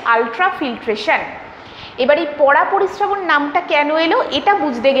হচ্ছে আলট্রা ফিল্ট্রেশন। এবার এই পরা পরিস্রাবণ নামটা কেন এলো, এটা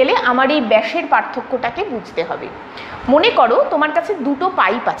বুঝতে গেলে আমার এই ব্যাসের পার্থক্যটাকে বুঝতে হবে। মনে করো তোমার কাছে দুটো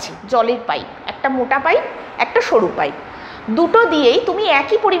পাইপ আছে, জলের পাইপ, একটা মোটা পাইপ, একটা সরু পাইপ। দুটো দিয়েই তুমি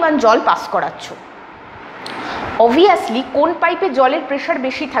একই পরিমাণ জল পাস করাচ্ছ। অবভিয়াসলি কোন পাইপে জলের প্রেশার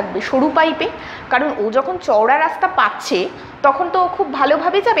বেশি থাকবে? সরু পাইপে, কারণ ও যখন চওড়া রাস্তা পাচ্ছে তখন তো ও খুব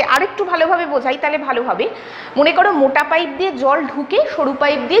ভালোভাবে যাবে। আরেকটু ভালোভাবে বোঝাই তাহলে ভালোভাবে, মনে করো মোটা পাইপ দিয়ে জল ঢুকে সরু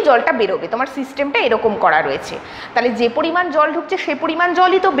পাইপ দিয়ে জলটা বেরোবে, তোমার সিস্টেমটা এরকম করা রয়েছে। তাহলে যে পরিমাণ জল ঢুকছে সে পরিমাণ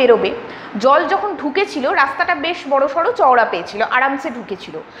জলই তো বেরোবে। জল যখন ঢুকেছিল রাস্তাটা বেশ বড় সড়ো চওড়া পেয়েছিল, আরামসে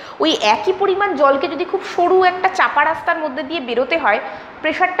ঢুকেছিল। ওই একই পরিমাণ জলকে যদি খুব সরু একটা চাপা রাস্তার মধ্যে দিয়ে বেরোতে হয়,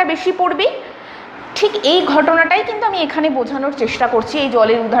 প্রেশারটা বেশি পড়বেই। ঠিক এই ঘটনাটাই কিন্তু আমি এখানে বোঝানোর চেষ্টা করছি এই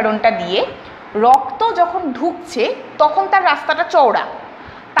জলের উদাহরণটা দিয়ে। রক্ত যখন ঢুকছে তখন তার রাস্তাটা চওড়া,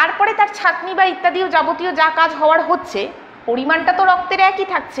 তারপরে তার ছাঁকনি বা ইত্যাদিও যাবতীয় যা কাজ হওয়ার হচ্ছে, পরিমাণটা তো রক্তের একই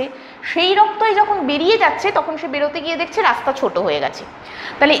থাকছে। সেই রক্তই যখন বেরিয়ে যাচ্ছে তখন সে বেরোতে গিয়ে দেখছে রাস্তা ছোট হয়ে গেছে।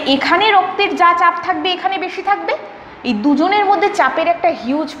 তাহলে এখানে রক্তের যা চাপ থাকবে এখানে বেশি থাকবে। এই দুজনের মধ্যে চাপের একটা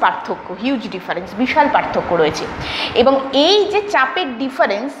হিউজ পার্থক্য, হিউজ ডিফারেন্স, বিশাল পার্থক্য রয়েছে। এবং এই যে চাপের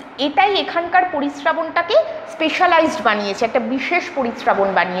ডিফারেন্স, এটাই এখানকার পরিস্রাবণটাকে স্পেশালাইজড বানিয়েছে, একটা বিশেষ পরিস্রাবণ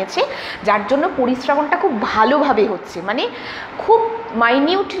বানিয়েছে, যার জন্য পরিস্রাবণটা খুব ভালোভাবে হচ্ছে, মানে খুব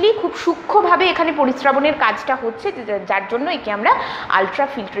মাইনিউটলি, খুব সূক্ষ্মভাবে এখানে পরিস্রাবণের কাজটা হচ্ছে, যার জন্য একে আমরা আলট্রা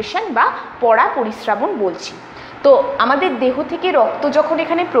ফিল্ট্রেশন বা পরা পরিস্রাবণ বলছি। তো আমাদের দেহ থেকে রক্ত যখন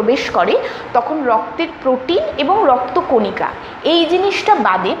এখানে প্রবেশ করে তখন রক্তের প্রোটিন এবং রক্তকণিকা, এই জিনিসটা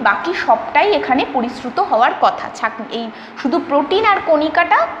বাদে বাকি সবটাই এখানে পরিশ্রুত হওয়ার কথা। এই শুধু প্রোটিন আর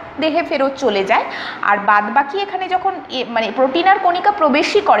কণিকাটা দেহে ফেরত চলে যায়, আর বাদ বাকি এখানে যখন মানে প্রোটিন আর কণিকা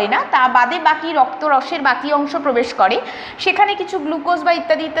প্রবেশই করে না, তা বাদে বাকি রক্তরসের বাকি অংশ প্রবেশ করে। সেখানে কিছু গ্লুকোজ বা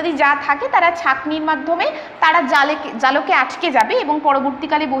ইত্যাদি ইত্যাদি যা থাকে তারা ছাঁকনির মাধ্যমে তারা জালকে আটকে যাবে এবং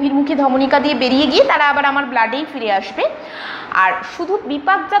পরবর্তীকালে বহির্মুখী ধমনিকা দিয়ে বেরিয়ে গিয়ে তারা আবার আমার ব্লাডেই ফিরে আসবে। আর শুধু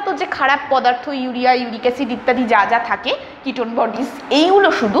বিপাকজাত যে খারাপ পদার্থ, ইউরিয়া, ইউরিক অ্যাসিড ইত্যাদি যা যা থাকে, কিটোন বডিজ, এইগুলো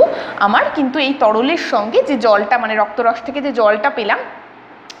শুধু আমার কিন্তু এই তরলের সঙ্গে যে জলটা, মানে রক্তরস থেকে যে জলটা পেলাম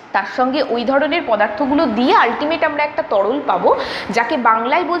তার সঙ্গে ওই ধরনের পদার্থগুলো দিয়ে আলটিমেট আমরা একটা তরল পাবো, যাকে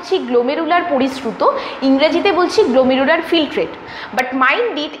বাংলায় বলছি গ্লোমেরুলার পরিশ্রুত, ইংরেজিতে বলছি glomerular filtrate. But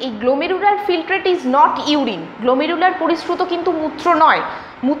mind it, এই glomerular filtrate is not urine. Glomerular পরিশ্রুত কিন্তু মূত্র নয়,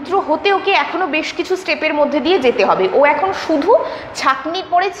 মূত্র হতে ওকে এখনও বেশ কিছু স্টেপের মধ্যে দিয়ে যেতে হবে। ও এখন শুধু ছাঁকনির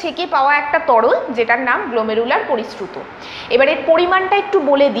পরে ছেঁকে পাওয়া একটা তরল, যেটার নাম গ্লোমেরুলার পরিশ্রুত। এবার এর পরিমাণটা একটু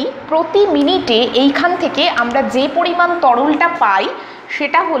বলে দিই। প্রতি মিনিটে এইখান থেকে আমরা যে পরিমাণ তরলটা পাই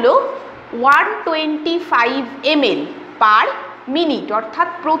সেটা হলো 125 ml পার মিনিট, অর্থাৎ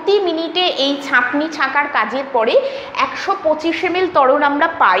প্রতি মিনিটে এই ছাঁকনি ছাঁকার কাজের পরে 125 ml তরল আমরা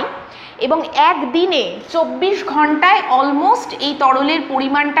পাই। এবং একদিনে 24 ঘন্টায় অলমোস্ট এই তরলের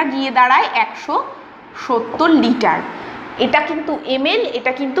পরিমাণটা গিয়ে দাঁড়ায় 170 লিটার। এটা কিন্তু এমএল,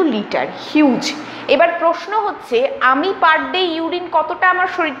 এটা কিন্তু লিটার, হিউজ। এবার প্রশ্ন হচ্ছে, আমি পার ডে ইউরিন কতটা আমার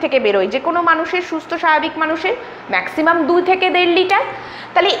শরীর থেকে বেরোয়? যে কোনো মানুষের, সুস্থ স্বাভাবিক মানুষের ম্যাক্সিমাম 2 থেকে 1.5 লিটার।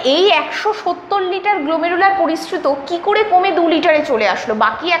 তাহলে এই 170 লিটার গ্লোমেরুলার পরিশ্রুত কি করে কমে 2 লিটারে চলে আসলো?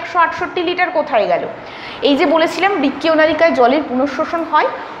 বাকি 168 লিটার কোথায় গেল? এই যে বলেছিলাম বৃক্কীয় নালিকায় জলের পুনঃশোষণ হয়,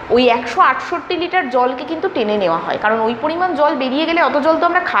 ওই 168 লিটার জলকে কিন্তু টেনে নেওয়া হয়, কারণ ওই পরিমাণ জল বেরিয়ে গেলে অত জল তো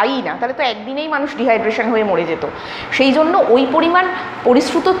আমরা খাই না, তাহলে তো একদিনেই মানুষ ডিহাইড্রেশন হয়ে মরে যেত। সেই জন্য ওই পরিমাণ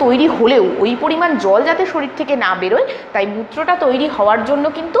পরিশ্রুত তৈরি হলেও ওই পরিমাণ জল যাতে শরীর থেকে না বেরোয়, তাই মূত্রটা তৈরি হওয়ার জন্য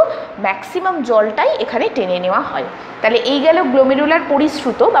কিন্তু ম্যাক্সিমাম জলটাই এখানে টেনে নেওয়া হয়। তাহলে এই গেল গ্লোমেরুলার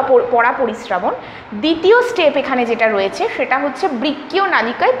পরিশ্রুত বা পরা পরিস্রাবণ। দ্বিতীয় স্টেপ এখানে যেটা রয়েছে সেটা হচ্ছে বৃক্কীয়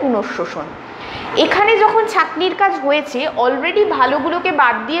নালিকায় পুনঃশোষণ। এখানে যখন ছাঁকনির কাজ হয়েছে, অলরেডি ভালোগুলোকে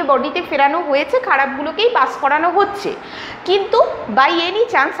বাদ দিয়ে বডিতে ফেরানো হয়েছে, খারাপগুলোকেই পাস করানো হচ্ছে, কিন্তু বাই এনি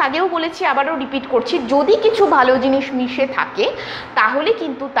চান্স, আগেও বলেছি আবারও রিপিট করছি, যদি কিছু ভালো জিনিস মিশে থাকে তাহলে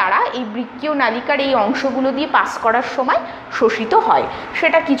কিন্তু তারা এই বৃক্কীয় নালিকার এই অংশগুলো দিয়ে পাস করার সময় শোষিত হয়।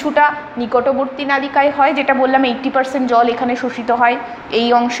 সেটা কিছুটা নিকটবর্তী নালিকায় হয়, যেটা বললাম 80% জল এখানে শোষিত হয়, এই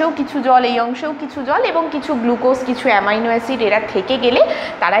অংশেও কিছু জল, এই অংশেও কিছু জল, এবং কিছু গ্লুকোজ, কিছু অ্যামাইনো অ্যাসিড এরা থেকে গেলে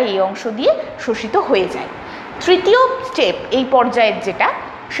তারা এই অংশ দিয়ে শোষিত হয়ে যায়। তৃতীয় স্টেপ এই পর্যায়ের যেটা,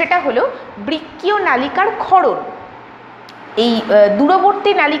 সেটা হলো বৃক্কীয় নালিকার ক্ষরণ। এই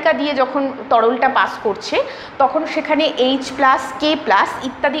দূরবর্তী নালিকা দিয়ে যখন তরলটা পাস করছে তখন সেখানে H+, K+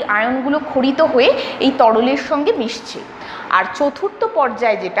 ইত্যাদি আয়নগুলো ক্ষরিত হয়ে এই তরলের সঙ্গে মিশছে। আর চতুর্থ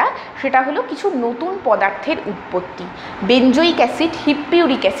পর্যায়ে যেটা, সেটা হলো কিছু নতুন পদার্থের উৎপত্তি। বেনজোইক অ্যাসিড,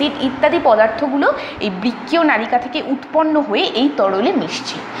 হিপিউরিক অ্যাসিড ইত্যাদি পদার্থগুলো এই বৃক্কীয় নালিকা থেকে উৎপন্ন হয়ে এই তরলে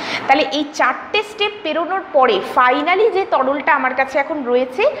মিশছে। তাহলে এই 4টে স্টেপ পেরোনোর পরে ফাইনালি যে তরলটা আমার কাছে এখন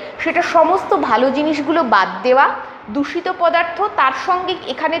রয়েছে, সেটা সমস্ত ভালো জিনিসগুলো বাদ দেওয়া, দূষিত পদার্থ, তার সঙ্গে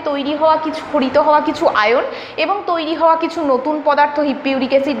এখানে তৈরি হওয়া কিছু ক্ষরিত হওয়া কিছু আয়ন এবং তৈরি হওয়া কিছু নতুন পদার্থ,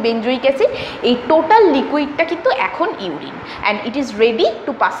 হিপিউরিক অ্যাসিড, বেনজোইক অ্যাসিড, এই টোটাল লিকুইডটা কিন্তু এখন urine, and it is ready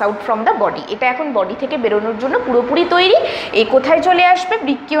to pass out from the body. এটা এখন বডি থেকে বেরোনোর জন্য পুরোপুরি তৈরি। এই কোথায় চলে আসবে?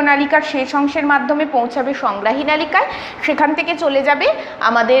 বৃক্কীয় নালিকার শেষ অংশের মাধ্যমে পৌঁছাবে সংগ্রাহী নালিকায়, সেখান থেকে চলে যাবে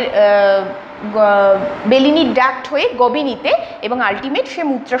আমাদের বেলিনি ডাক্ট হয়ে গবিনিতে, এবং আলটিমেট সে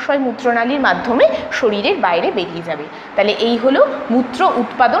মূত্রাশয় মূত্রনালীর মাধ্যমে শরীরের বাইরে বেরিয়ে যাবে। তাহলে এই হলো মূত্র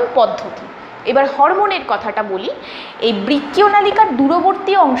উৎপাদন পদ্ধতি। এবার হরমোনের কথাটা বলি। এই বৃক্কীয় নালিকার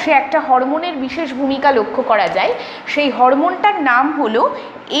দূরবর্তী অংশে একটা হরমোনের বিশেষ ভূমিকা লক্ষ্য করা যায়। সেই হরমোনটার নাম হলো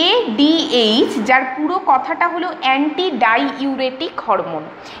ADH, যার পুরো কথাটা হলো অ্যান্টি ডাইইউরেটিক হরমোন।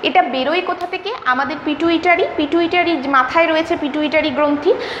 এটা বেরোয় কোথা থেকে? আমাদের পিটুইটারি মাথায় রয়েছে পিটুইটারি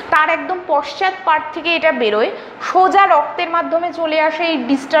গ্রন্থি, তার একদম পশ্চাৎ পার্ট থেকে এটা বেরোয়, সোজা রক্তের মাধ্যমে চলে আসে এই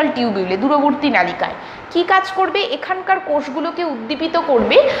ডিস্টাল টিউবিউলে, দূরবর্তী নালিকায়। কি কাজ করবে? এখানকার কোষগুলোকে উদ্দীপিত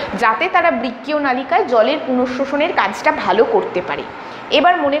করবে যাতে তারা বৃক্কীয় নালিকায় জলের পুনঃশোষণের কাজটা ভালো করতে পারে।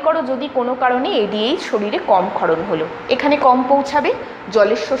 এবার মনে করো যদি কোনো কারণে ADH শরীরে কম ক্ষরণ হলো, এখানে কম পৌঁছাবে,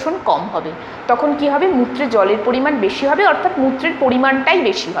 জলের শোষণ কম হবে, তখন কি হবে? মূত্রে জলের পরিমাণ বেশি হবে, অর্থাৎ মূত্রের পরিমাণটাই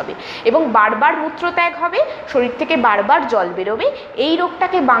বেশি হবে এবং বারবার মূত্রত্যাগ হবে, শরীর থেকে বারবার জল বেরোবে। এই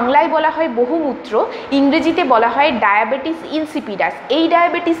রোগটাকে বাংলায় বলা হয় বহুমূত্র, ইংরেজিতে বলা হয় ডায়াবেটিস ইনসিপিডাস। এই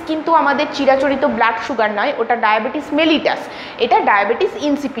ডায়াবেটিস কিন্তু আমাদের চিরাচরিত ব্লাড সুগার নয়, ওটা ডায়াবেটিস মেলিটাস, এটা ডায়াবেটিস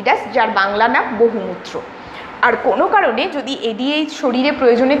ইনসিপিডাস, যার বাংলা নাম বহুমূত্র। আর কোনো কারণে যদি ADH শরীরে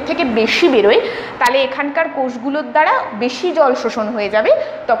প্রয়োজনের থেকে বেশি বেরোয়, তাহলে এখানকার কোষগুলোর দ্বারা বেশি জল শোষণ হয়ে যাবে,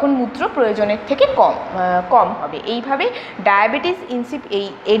 তখন মূত্র প্রয়োজনের থেকে কম হবে। এইভাবে ডায়াবেটিস এই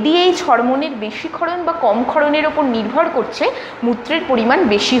ADH হরমোনের বেশি ক্ষরণ বা কম ক্ষরণের ওপর নির্ভর করছে মূত্রের পরিমাণ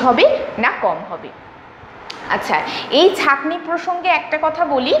বেশি হবে না কম হবে। আচ্ছা, এই ছাঁকনি প্রসঙ্গে একটা কথা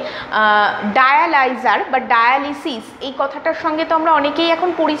বলি, ডায়ালাইজার বা ডায়ালিসিস এই কথাটার সঙ্গে তো আমরা অনেকেই এখন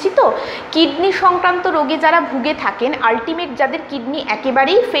পরিচিত। কিডনি সংক্রান্ত রোগে যারা ভুগে থাকেন, আলটিমেট যাদের কিডনি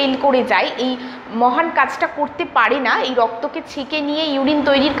একেবারেই ফেল করে যায়, এই মহান কাজটা করতে পারে না, এই রক্তকে ছেঁকে নিয়ে ইউরিন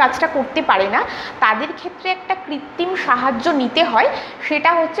তৈরির কাজটা করতে পারে না, তাদের ক্ষেত্রে একটা কৃত্রিম সাহায্য নিতে হয়।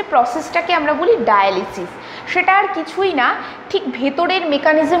 সেটা হচ্ছে প্রসেসটাকে আমরা বলি ডায়ালিসিস। সেটা আর কিছুই না, ঠিক ভেতরের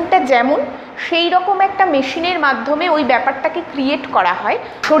মেকানিজমটা যেমন, সেই রকম একটা মেশিনের মাধ্যমে ওই ব্যাপারটাকে ক্রিয়েট করা হয়।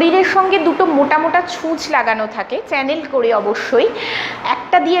 শরীরের সঙ্গে দুটো মোটা মোটা ছুঁচ লাগানো থাকে, চ্যানেল করে অবশ্যই।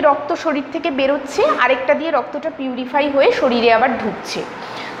 একটা দিয়ে রক্ত শরীর থেকে বেরোচ্ছে, আরেকটা দিয়ে রক্তটা পিউরিফাই হয়ে শরীরে আবার ঢুকছে।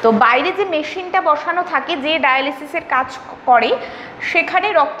 তো বাইরে যে মেশিনটা বসানো থাকে, যে ডায়ালিসিসের কাজ করে, সেখানে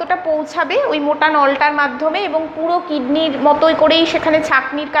রক্তটা পৌঁছাবে ওই মোটা নলটার মাধ্যমে এবং পুরো কিডনির মতোই করেই সেখানে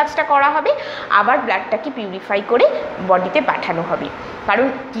ছাঁকনির কাজটা করা হবে, আবার ব্লাডটাকে পিউরিফাই করে বডিতে পাঠানো হবে। কারণ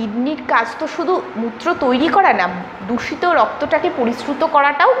কিডনির কাজ তো শুধু মূত্র তৈরি করা না, দূষিত রক্তটাকে পরিশ্রুত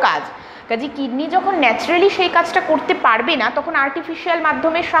করাটাও কাজ। কাজে কিডনি যখন ন্যাচারালি সেই কাজটা করতে পারবে না, তখন আর্টিফিশিয়াল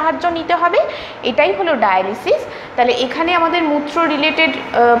মাধ্যমের সাহায্য নিতে হবে, এটাই হলো ডায়ালিসিস। তাহলে এখানে আমাদের মূত্র রিলেটেড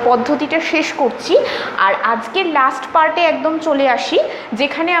পদ্ধতিটা শেষ করছি, আর আজকের লাস্ট পার্টে একদম চলে আসি,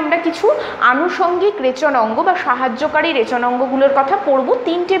 যেখানে আমরা কিছু আনুষঙ্গিক রেচন অঙ্গ বা সাহায্যকারী রেচন অঙ্গগুলোর কথা পড়ব।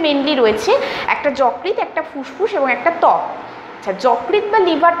 তিনটে মেনলি রয়েছে, একটা যকৃৎ, একটা ফুসফুস এবং একটা ত্বক। আচ্ছা, যকৃৎ বা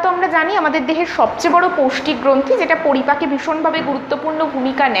লিভার তো আমরা জানি আমাদের দেহের সবচেয়ে বড় পৌষ্টিক গ্রন্থি, যেটা পরিপাকে ভীষণভাবে গুরুত্বপূর্ণ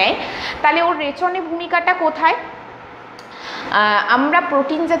ভূমিকা নেয়। তাহলে ওর রেচনে ভূমিকাটা কোথায়? আমরা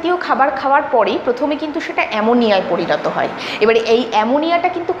প্রোটিন জাতীয় খাবার খাওয়ার পরেই প্রথমে কিন্তু সেটা অ্যামোনিয়ায় পরিণত হয়। এবারে এই অ্যামোনিয়াটা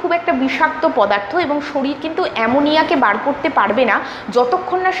কিন্তু খুব একটা বিষাক্ত পদার্থ এবং শরীর কিন্তু অ্যামোনিয়াকে বার করতে পারবে না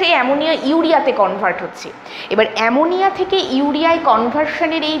যতক্ষণ না সেই অ্যামোনিয়া ইউরিয়াতে কনভার্ট হচ্ছে। এবার অ্যামোনিয়া থেকে ইউরিয়ায়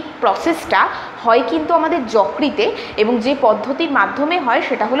কনভার্সনের এই প্রসেসটা হয় কিন্তু আমাদের যকৃতে, এবং যে পদ্ধতির মাধ্যমে হয়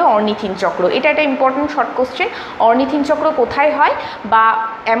সেটা হলো অর্নিথিন চক্র। এটা একটা ইম্পর্টেন্ট শর্ট কোশ্চেন। অর্নিথিন চক্র কোথায় হয়, বা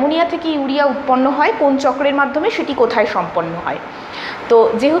অ্যামোনিয়া থেকে ইউরিয়া উৎপন্ন হয় কোন চক্রের মাধ্যমে, সেটি কোথায় সম্পন্ন হয়? তো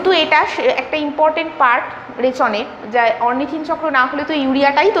যেহেতু এটা একটা ইম্পর্টেন্ট পার্ট রেচনের, যা অর্নিথিন চক্র না হলে তো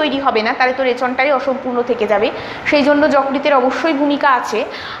ইউরিয়াটাই তৈরি হবে না, তাহলে তো রেচনটাই অসম্পূর্ণ থেকে যাবে। সেই জন্য যকৃতের অবশ্যই ভূমিকা আছে।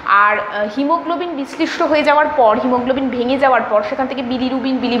 আর হিমোগ্লোবিন বিশ্লিষ্ট হয়ে যাওয়ার পর, হিমোগ্লোবিন ভেঙে যাওয়ার পর সেখান থেকে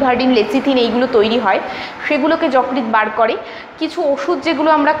বিলিরুবিন, বিলিভার্ডিন, লেসিথিন এইগুলো তৈরি হয়, সেগুলোকে যকৃৎ বার করে। কিছু ওষুধ যেগুলো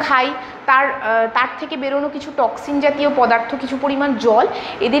আমরা খাই তার থেকে বেরোনো কিছু টক্সিন জাতীয় পদার্থ, কিছু পরিমাণ জল,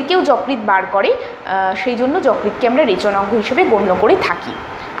 এদেরকেও যকৃৎ বার করে। সেই জন্য যকৃৎকে আমরা রেচনাঙ্গ হিসেবে গণ্য করে থাকি।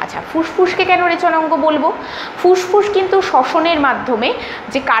 আচ্ছা, ফুসফুসকে কেন রেচনাঙ্গ বলবো? ফুসফুস কিন্তু শ্বসনের মাধ্যমে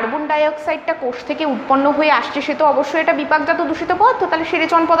যে কার্বন ডাইঅক্সাইডটা কোষ থেকে উৎপন্ন হয়ে আসছে, সে তো অবশ্যই এটা বিপাকজাত দূষিত পদার্থ, তাহলে সে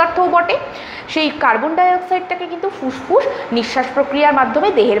রেচন পদার্থও বটে। সেই কার্বন ডাইঅক্সাইডটাকে কিন্তু ফুসফুস নিঃশ্বাস প্রক্রিয়ার মাধ্যমে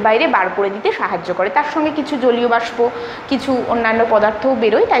দেহের বাইরে বার করে দিতে সাহায্য করে। তার সঙ্গে কিছু জলীয় বাষ্প, কিছু অন্যান্য পদার্থও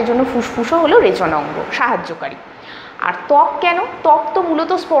বেরোয়, তাই জন্য ফুসফুসও হলো রেচনাঙ্গ, সাহায্যকারী। আর ত্বক কেন? ত্বক তো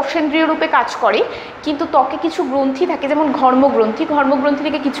মূলত স্পর্শেন্দ্রিয় রূপে কাজ করে, কিন্তু ত্বকে কিছু গ্রন্থি থাকে, যেমন ঘর্মগ্রন্থি। ঘর্মগ্রন্থি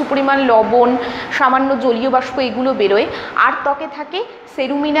থেকে কিছু পরিমাণ লবণ, সামান্য জলীয় বাষ্প এগুলো বেরোয়। আর ত্বকে থাকে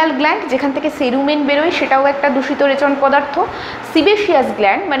সেরুমিনাল গ্ল্যান্ড, যেখান থেকে সেরুমেন বেরোয়, সেটাও একটা দূষিত রেচন পদার্থ। সিবেশিয়াস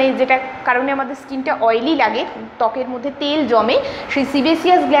গ্ল্যান্ড, মানে যেটা কারণে আমাদের স্কিনটা অয়েলি লাগে, ত্বকের মধ্যে তেল জমে, সেই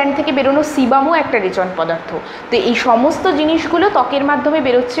সিবেশিয়াস গ্ল্যান্ড থেকে বেরোনো সিবামও একটা রেচন পদার্থ। তো এই সমস্ত জিনিসগুলো ত্বকের মাধ্যমে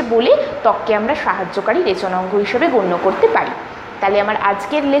বেরোচ্ছে বলে ত্বককে আমরা সাহায্যকারী রেচনাঙ্গ হিসেবে গণ্য করতে পারি। তাহলে আমার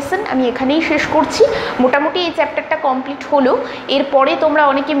আজকের লেসন আমি এখানেই শেষ করছি। মোটামুটি এই চ্যাপ্টারটা কমপ্লিট হলো। এরপরে তোমরা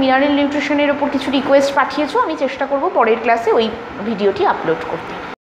অনেকে মিনারেল নিউট্রিশনের ওপর কিছু রিকোয়েস্ট পাঠিয়েছো, আমি চেষ্টা করব পরের ক্লাসে ওই ভিডিওটি আপলোড করতে।